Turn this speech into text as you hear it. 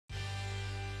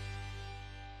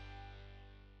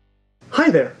Hi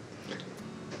there!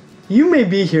 You may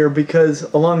be here because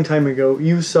a long time ago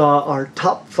you saw our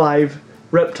top 5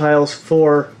 reptiles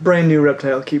for brand new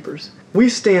reptile keepers. We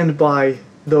stand by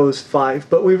those 5,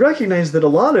 but we recognize that a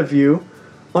lot of you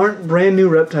aren't brand new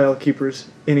reptile keepers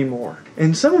anymore.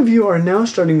 And some of you are now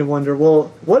starting to wonder,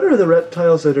 well, what are the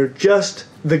reptiles that are just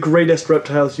the greatest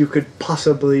reptiles you could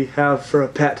possibly have for a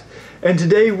pet? And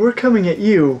today we're coming at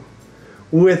you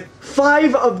with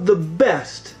 5 of the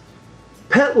best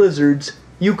pet lizards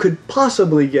you could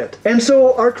possibly get. And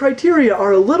so our criteria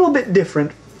are a little bit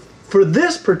different for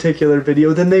this particular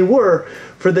video than they were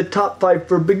for the top 5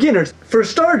 for beginners. For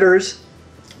starters,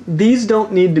 these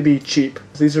don't need to be cheap.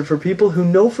 These are for people who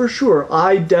know for sure,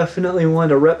 I definitely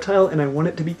want a reptile and I want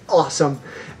it to be awesome,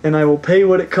 and I will pay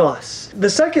what it costs. The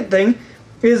second thing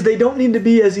is they don't need to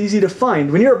be as easy to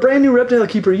find. When you're a brand new reptile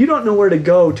keeper, you don't know where to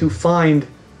go to find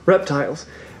reptiles.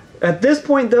 At this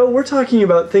point though, we're talking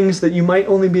about things that you might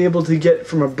only be able to get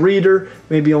from a breeder,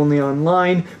 maybe only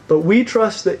online, but we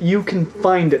trust that you can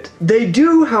find it. They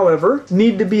do, however,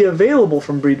 need to be available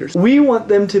from breeders. We want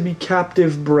them to be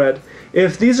captive bred.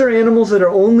 If these are animals that are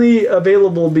only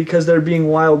available because they're being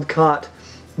wild caught,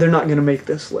 they're not going to make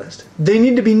this list. They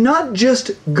need to be not just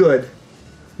good,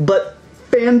 but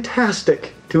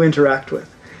fantastic to interact with.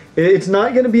 It's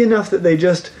not going to be enough that they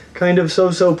just kind of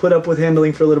so-so put up with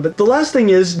handling for a little bit. The last thing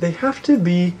is they have to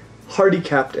be hardy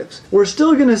captives. We're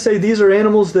still going to say these are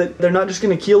animals that they're not just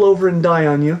going to keel over and die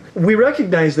on you. We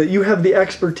recognize that you have the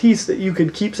expertise that you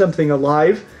could keep something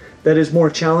alive that is more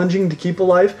challenging to keep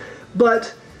alive,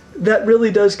 but that really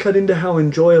does cut into how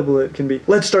enjoyable it can be.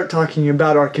 Let's start talking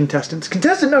about our contestants.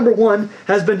 Contestant number 1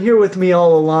 has been here with me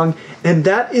all along, and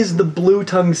that is the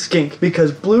blue-tongued skink,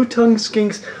 because blue-tongued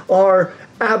skinks are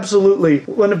absolutely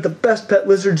one of the best pet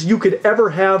lizards you could ever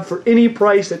have for any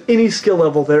price at any skill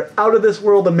level. They're out of this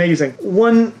world amazing.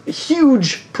 One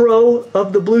huge pro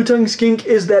of the blue-tongued skink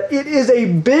is that it is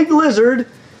a big lizard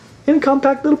in a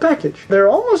compact little package. They're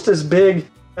almost as big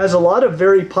as a lot of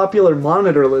very popular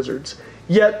monitor lizards.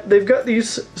 Yet they've got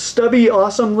these stubby,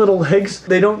 awesome little legs.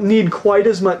 They don't need quite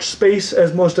as much space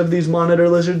as most of these monitor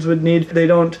lizards would need. They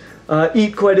don't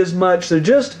eat quite as much. They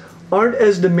just aren't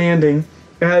as demanding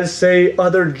as, say,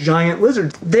 other giant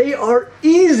lizards. They are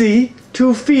easy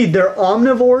to feed. They're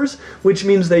omnivores, which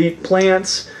means they eat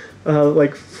plants,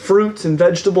 like fruits and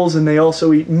vegetables, and they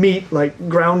also eat meat, like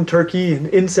ground turkey and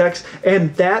insects,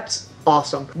 and that's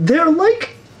awesome. They're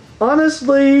like,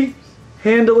 honestly,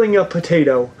 handling a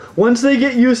potato. Once they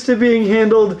get used to being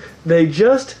handled, they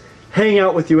just hang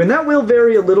out with you. And that will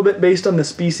vary a little bit based on the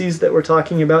species that we're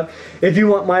talking about. If you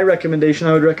want my recommendation,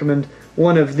 I would recommend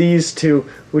one of these two,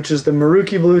 which is the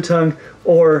Maruki blue tongue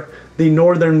or the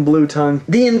northern blue tongue.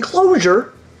 The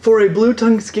enclosure for a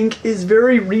blue-tongued skink is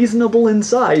very reasonable in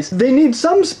size. They need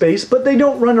some space, but they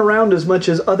don't run around as much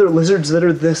as other lizards that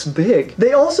are this big.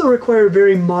 They also require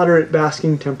very moderate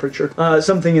basking temperature.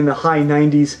 Something in the high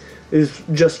 90s is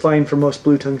just fine for most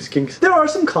blue-tongued skinks. There are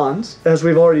some cons, as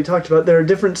we've already talked about. There are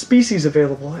different species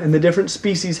available, and the different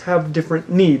species have different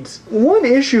needs. One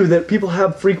issue that people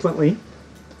have frequently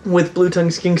with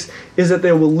blue-tongued skinks is that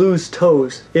they will lose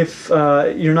toes if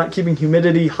you're not keeping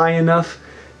humidity high enough,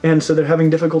 and so they're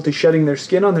having difficulty shedding their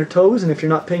skin on their toes, and if you're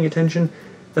not paying attention,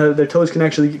 their toes can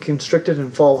actually get constricted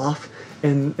and fall off,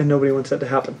 and nobody wants that to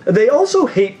happen. They also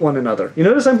hate one another. You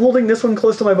notice I'm holding this one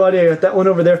close to my body, I got that one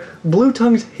over there. Blue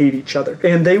tongues hate each other,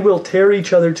 and they will tear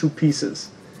each other to pieces,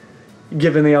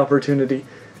 given the opportunity.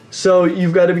 So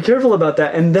you've got to be careful about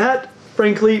that, and that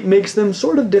frankly makes them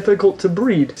sort of difficult to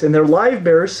breed. And they're live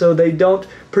bears, so they don't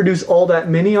produce all that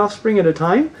many offspring at a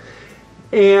time,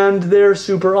 and they're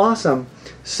super awesome.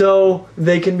 So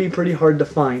they can be pretty hard to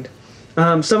find.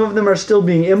 Some of them are still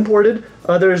being imported.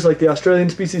 Others, like the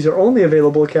Australian species, are only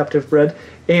available captive bred,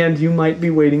 and you might be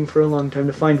waiting for a long time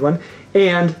to find one.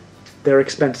 And they're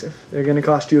expensive. They're going to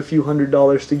cost you a few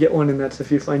 $100s to get one, and that's if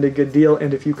you find a good deal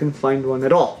and if you can find one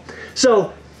at all.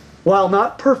 So, while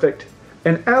not perfect,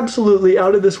 an absolutely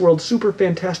out of this world, super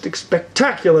fantastic,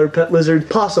 spectacular pet lizard,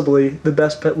 possibly the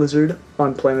best pet lizard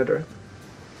on planet Earth.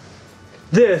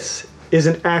 This is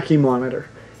an Ackie Monitor,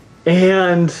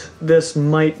 and this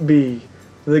might be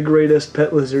the greatest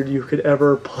pet lizard you could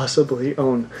ever possibly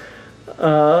own.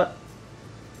 They're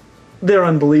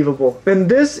unbelievable, and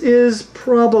this is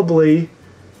probably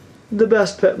the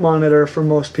best pet monitor for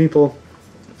most people.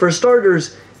 For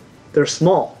starters, they're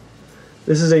small.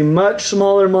 This is a much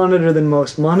smaller monitor than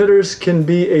most. Monitors can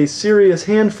be a serious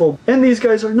handful, and these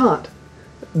guys are not.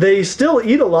 They still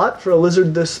eat a lot for a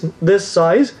lizard this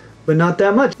size, but not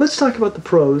that much. Let's talk about the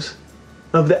pros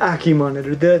of the Ackie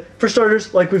Monitor. For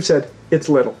starters, like we've said, it's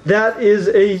little. That is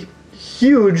a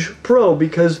huge pro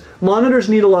because monitors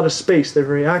need a lot of space. They're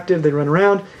very active, they run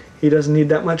around. He doesn't need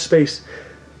that much space.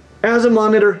 As a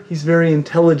monitor, he's very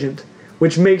intelligent,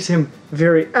 which makes him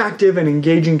very active and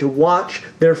engaging to watch.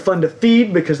 They're fun to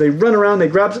feed because they run around, they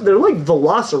grab, they're like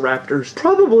velociraptors.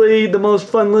 Probably the most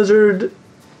fun lizard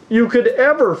you could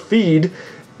ever feed.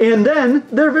 And then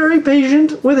they're very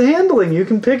patient with handling. You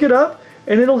can pick it up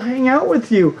and it'll hang out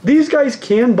with you. These guys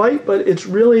can bite, but it's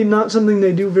really not something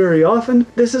they do very often.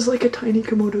 This is like a tiny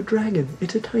Komodo dragon.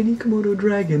 It's a tiny Komodo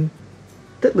dragon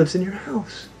that lives in your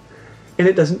house. And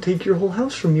it doesn't take your whole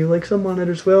house from you like some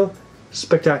monitors will.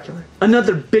 Spectacular.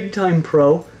 Another big time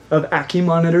pro of Ackie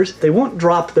monitors, they won't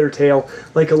drop their tail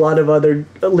like a lot of other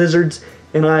lizards,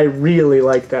 and I really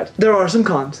like that. There are some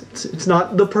cons. It's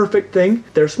not the perfect thing.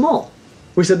 They're small.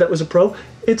 We said that was a pro.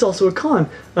 It's also a con.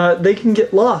 They can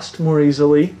get lost more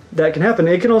easily. That can happen.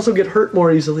 It can also get hurt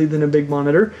more easily than a big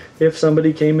monitor if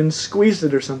somebody came and squeezed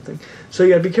it or something. So you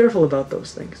gotta be careful about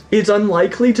those things. It's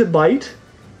unlikely to bite,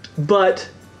 but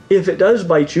if it does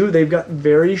bite you, they've got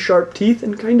very sharp teeth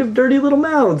and kind of dirty little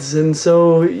mouths. And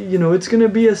so, you know, it's gonna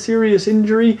be a serious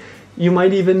injury. You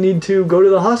might even need to go to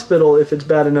the hospital if it's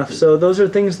bad enough. So those are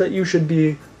things that you should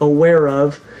be aware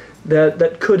of.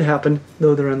 That could happen,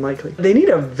 though they're unlikely. They need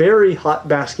a very hot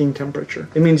basking temperature.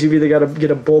 It means you've either got to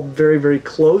get a bulb very, very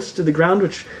close to the ground,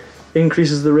 which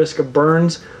increases the risk of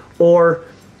burns, or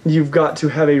you've got to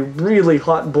have a really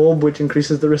hot bulb, which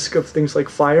increases the risk of things like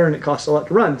fire, and it costs a lot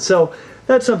to run. So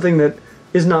that's something that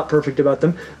is not perfect about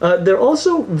them. They're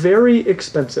also very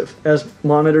expensive as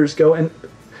monitors go, and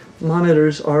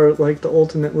monitors are like the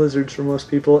ultimate lizards for most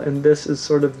people, and this is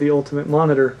sort of the ultimate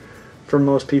monitor for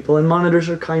most people, and monitors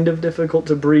are kind of difficult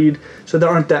to breed, so there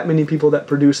aren't that many people that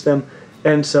produce them,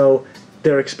 and so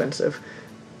they're expensive.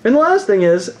 And the last thing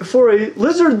is, for a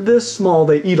lizard this small,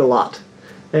 they eat a lot.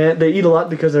 And they eat a lot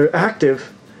because they're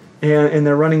active, and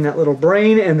they're running that little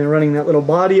brain, and they're running that little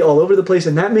body all over the place,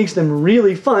 and that makes them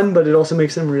really fun, but it also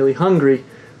makes them really hungry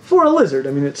for a lizard.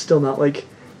 I mean, it's still not like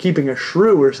keeping a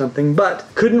shrew or something, but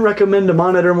couldn't recommend a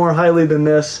monitor more highly than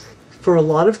this. For a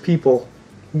lot of people,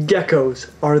 geckos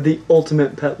are the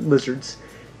ultimate pet lizards.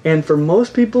 And for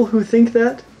most people who think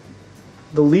that,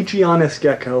 the Leachie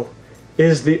gecko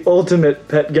is the ultimate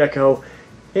pet gecko.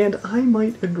 And I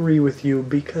might agree with you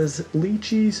because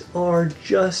leachies are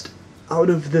just out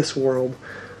of this world.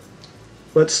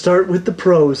 Let's start with the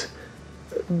pros.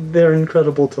 They're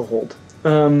incredible to hold.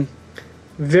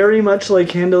 Very much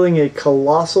like handling a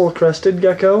colossal crested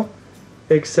gecko,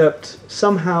 except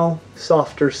somehow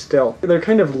softer still. They're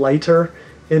kind of lighter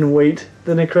in weight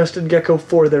than a crested gecko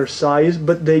for their size,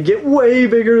 but they get way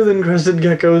bigger than crested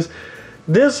geckos.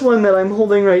 This one that I'm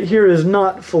holding right here is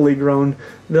not fully grown.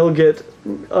 They'll get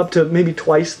up to maybe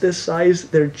twice this size.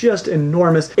 They're just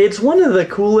enormous. It's one of the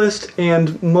coolest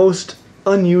and most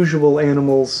unusual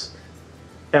animals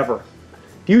ever.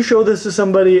 You show this to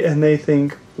somebody and they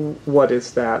think, what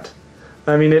is that?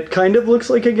 I mean, it kind of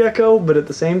looks like a gecko, but at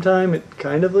the same time, it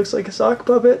kind of looks like a sock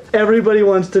puppet. Everybody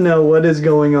wants to know what is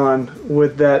going on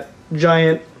with that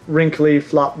giant, wrinkly,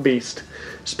 flop beast.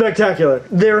 Spectacular.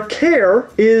 Their care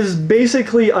is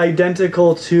basically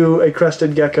identical to a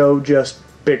crested gecko, just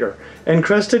bigger. And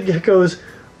crested geckos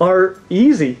are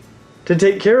easy to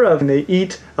take care of. They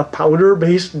eat a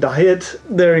powder-based diet.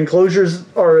 Their enclosures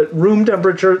are at room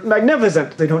temperature.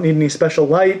 Magnificent. They don't need any special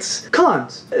lights.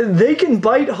 Cons. They can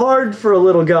bite hard for a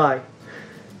little guy.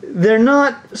 They're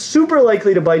not super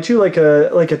likely to bite you like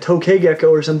a tokay gecko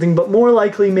or something, but more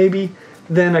likely maybe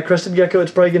than a crested gecko.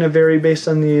 It's probably going to vary based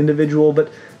on the individual,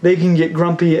 but they can get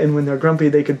grumpy, and when they're grumpy,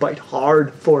 they could bite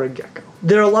hard for a gecko.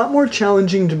 They're a lot more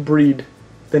challenging to breed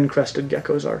than crested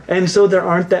geckos are, and so there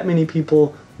aren't that many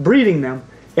people breeding them,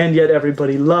 and yet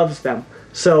everybody loves them.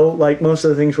 So, like most of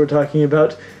the things we're talking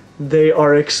about, they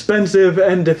are expensive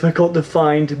and difficult to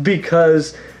find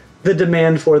because the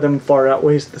demand for them far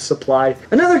outweighs the supply.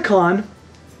 Another con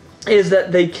is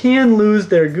that they can lose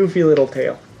their goofy little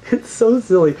tail. It's so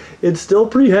silly. It's still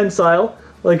prehensile,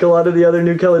 like a lot of the other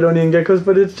New Caledonian geckos,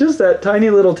 but it's just that tiny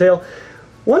little tail.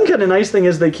 One kind of nice thing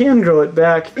is they can grow it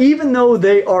back. Even though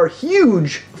they are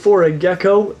huge for a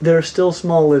gecko, they're still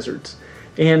small lizards.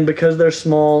 And because they're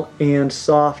small and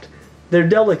soft, they're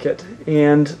delicate,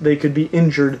 and they could be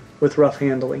injured with rough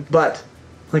handling. But,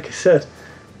 like I said,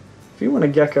 if you want a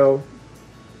gecko,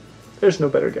 there's no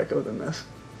better gecko than this.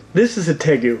 This is a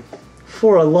tegu.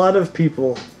 For a lot of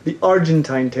people, the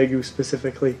Argentine Tegu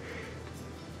specifically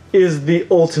is the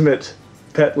ultimate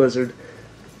pet lizard.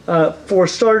 For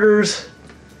starters,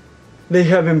 they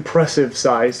have impressive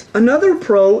size. Another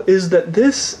pro is that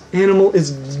this animal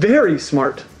is very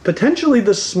smart. Potentially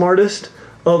the smartest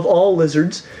of all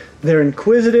lizards. They're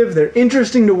inquisitive, they're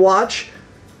interesting to watch,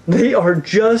 they are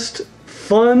just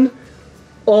fun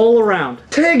all around.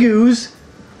 Tegus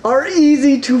are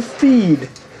easy to feed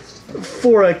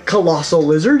for a colossal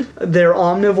lizard. They're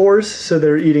omnivores, so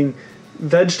they're eating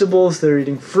vegetables, they're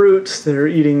eating fruits, they're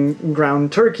eating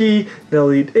ground turkey,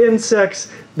 they'll eat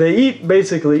insects, they eat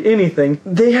basically anything.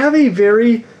 They have a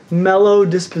very mellow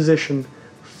disposition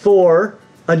for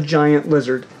a giant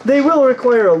lizard. They will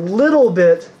require a little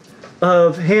bit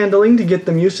of handling to get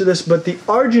them used to this, but the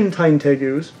Argentine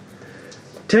Tegus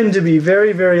tend to be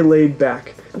very, very laid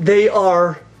back. They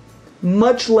are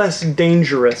much less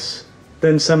dangerous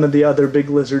than some of the other big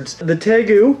lizards. The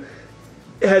Tegu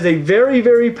has a very,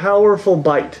 very powerful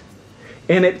bite,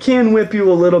 and it can whip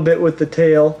you a little bit with the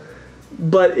tail,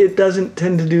 but it doesn't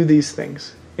tend to do these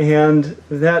things. And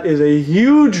that is a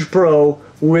huge pro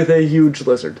with a huge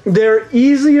lizard. They're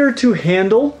easier to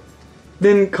handle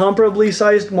than comparably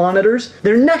sized monitors.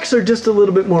 Their necks are just a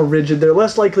little bit more rigid. They're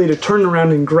less likely to turn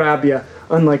around and grab you,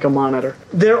 unlike a monitor.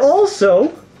 They're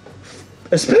also,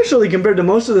 especially compared to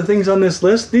most of the things on this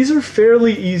list, these are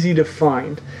fairly easy to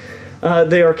find.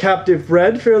 They are captive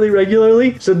bred fairly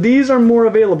regularly, so these are more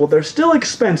available. They're still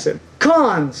expensive.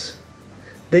 Cons!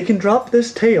 They can drop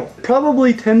this tail.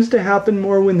 Probably tends to happen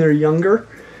more when they're younger.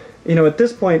 You know, at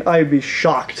this point, I'd be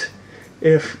shocked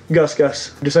if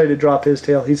Gus decided to drop his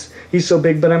tail. He's so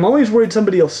big, but I'm always worried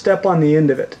somebody will step on the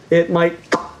end of it. It might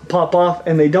pop off,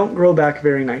 and they don't grow back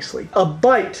very nicely. A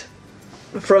bite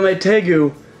from a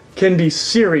Tegu can be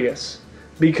serious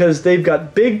because they've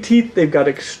got big teeth, they've got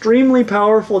extremely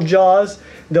powerful jaws,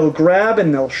 they'll grab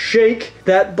and they'll shake.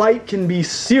 That bite can be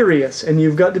serious, and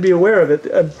you've got to be aware of it.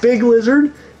 A big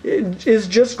lizard is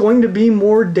just going to be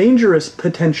more dangerous,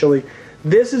 potentially.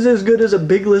 This is as good as a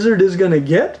big lizard is going to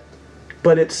get,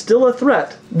 but it's still a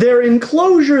threat. Their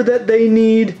enclosure that they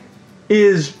need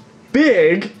is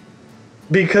big,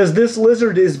 because this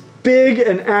lizard is big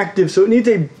and active, so it needs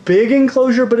a big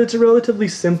enclosure, but it's a relatively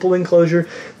simple enclosure.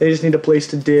 They just need a place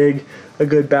to dig, a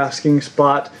good basking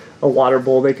spot, a water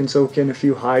bowl they can soak in a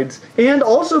few hides. And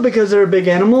also because they're a big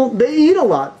animal, they eat a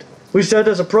lot. We said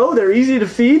as a pro, they're easy to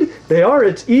feed. They are.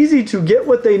 It's easy to get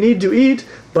what they need to eat,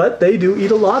 but they do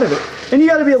eat a lot of it. And you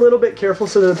got to be a little bit careful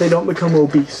so that they don't become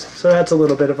obese. So that's a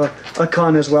little bit of a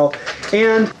con as well.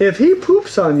 And if he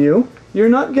poops on you, you're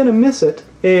not going to miss it,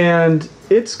 and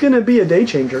it's going to be a day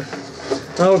changer.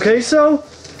 Okay, so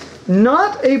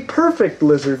not a perfect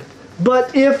lizard,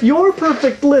 but if your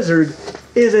perfect lizard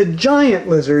is a giant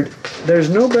lizard, there's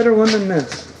no better one than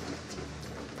this.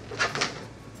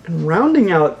 And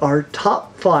rounding out our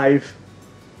top 5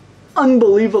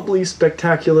 unbelievably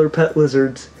spectacular pet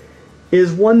lizards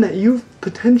is one that you've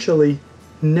potentially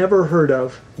never heard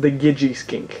of, the Gidgee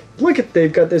Skink. Look at,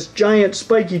 they've got this giant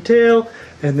spiky tail,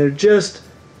 and they're just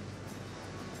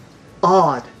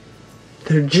odd.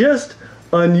 They're just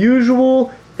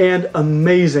unusual and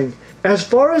amazing. As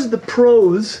far as the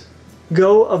pros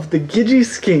go of the Gidgee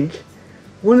Skink,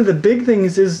 one of the big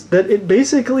things is that it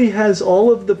basically has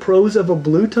all of the pros of a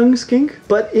blue-tongue skink,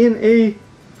 but in a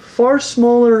far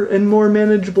smaller and more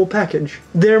manageable package.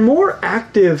 They're more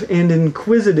active and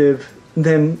inquisitive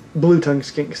than blue-tongue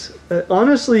skinks.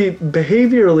 Honestly,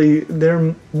 behaviorally,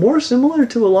 they're more similar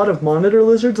to a lot of monitor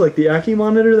lizards, like the Ackie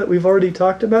Monitor that we've already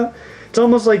talked about. It's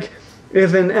almost like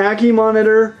if an Ackie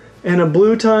Monitor and a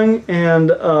blue tongue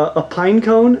and a pine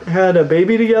cone had a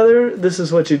baby together, this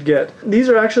is what you'd get. These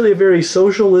are actually a very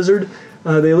social lizard.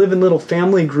 They live in little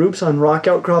family groups on rock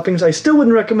outcroppings. I still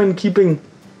wouldn't recommend keeping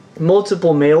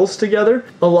multiple males together.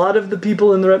 A lot of the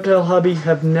people in the reptile hobby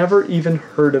have never even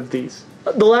heard of these.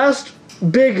 The last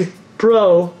big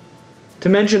pro to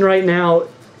mention right now,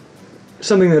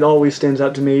 something that always stands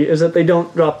out to me, is that they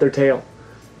don't drop their tail.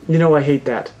 You know, I hate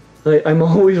that. I'm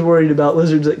always worried about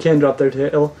lizards that can drop their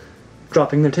tail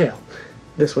dropping their tail.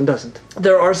 This one doesn't.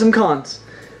 There are some cons.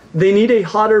 They need a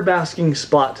hotter basking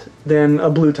spot than a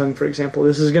blue tongue, for example.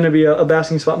 This is going to be a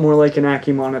basking spot more like an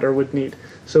Ackie Monitor would need.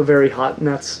 So very hot, and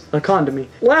that's a con to me.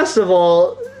 Last of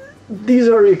all, these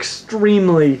are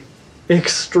extremely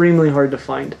hard to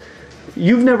find.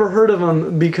 You've never heard of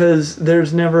them because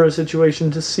there's never a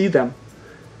situation to see them.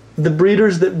 The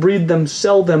breeders that breed them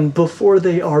sell them before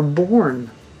they are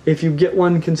born. If you get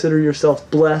one, consider yourself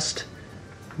blessed.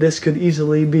 This could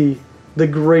easily be the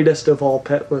greatest of all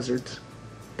pet lizards,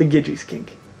 the Gidgee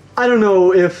Skink. I don't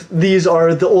know if these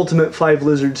are the ultimate 5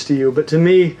 lizards to you, but to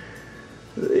me,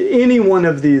 any one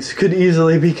of these could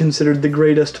easily be considered the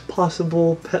greatest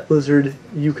possible pet lizard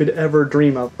you could ever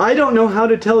dream of. I don't know how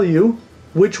to tell you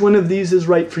which one of these is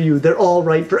right for you. They're all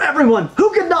right for everyone.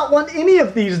 Who could not want any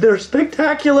of these? They're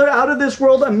spectacular, out of this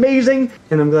world, amazing,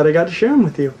 and I'm glad I got to share them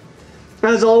with you.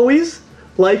 As always,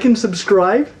 like and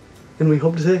subscribe, and we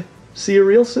hope to see you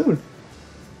real soon.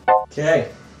 Okay,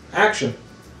 action.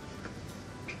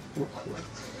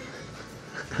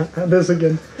 This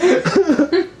again.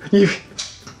 You.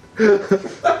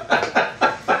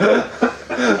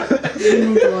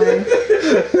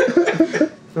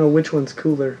 Oh, which one's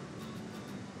cooler?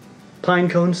 Pine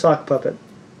cone, sock puppet.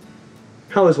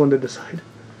 How is one to decide?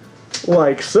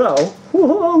 Like so.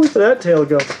 Whoa, look at that tail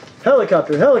go.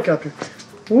 Helicopter, helicopter.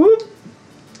 Whoop.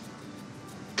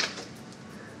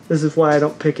 This is why I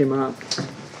don't pick him up.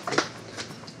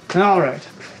 Alright,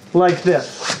 like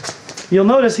this. You'll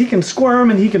notice he can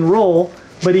squirm and he can roll,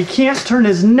 but he can't turn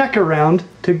his neck around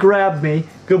to grab me.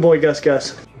 Good boy, Gus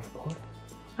Gus.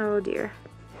 Oh dear.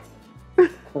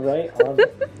 Right on.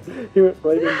 He went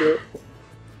right into it.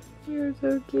 You're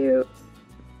so cute.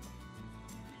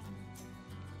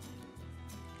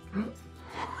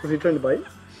 Was he trying to bite?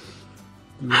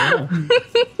 Yeah.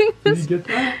 Did you get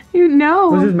that? You know.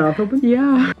 Was his mouth open?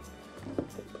 Yeah.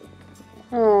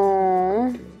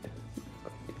 Aww.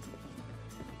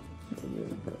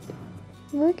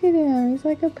 Look at him. He's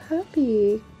like a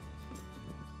puppy.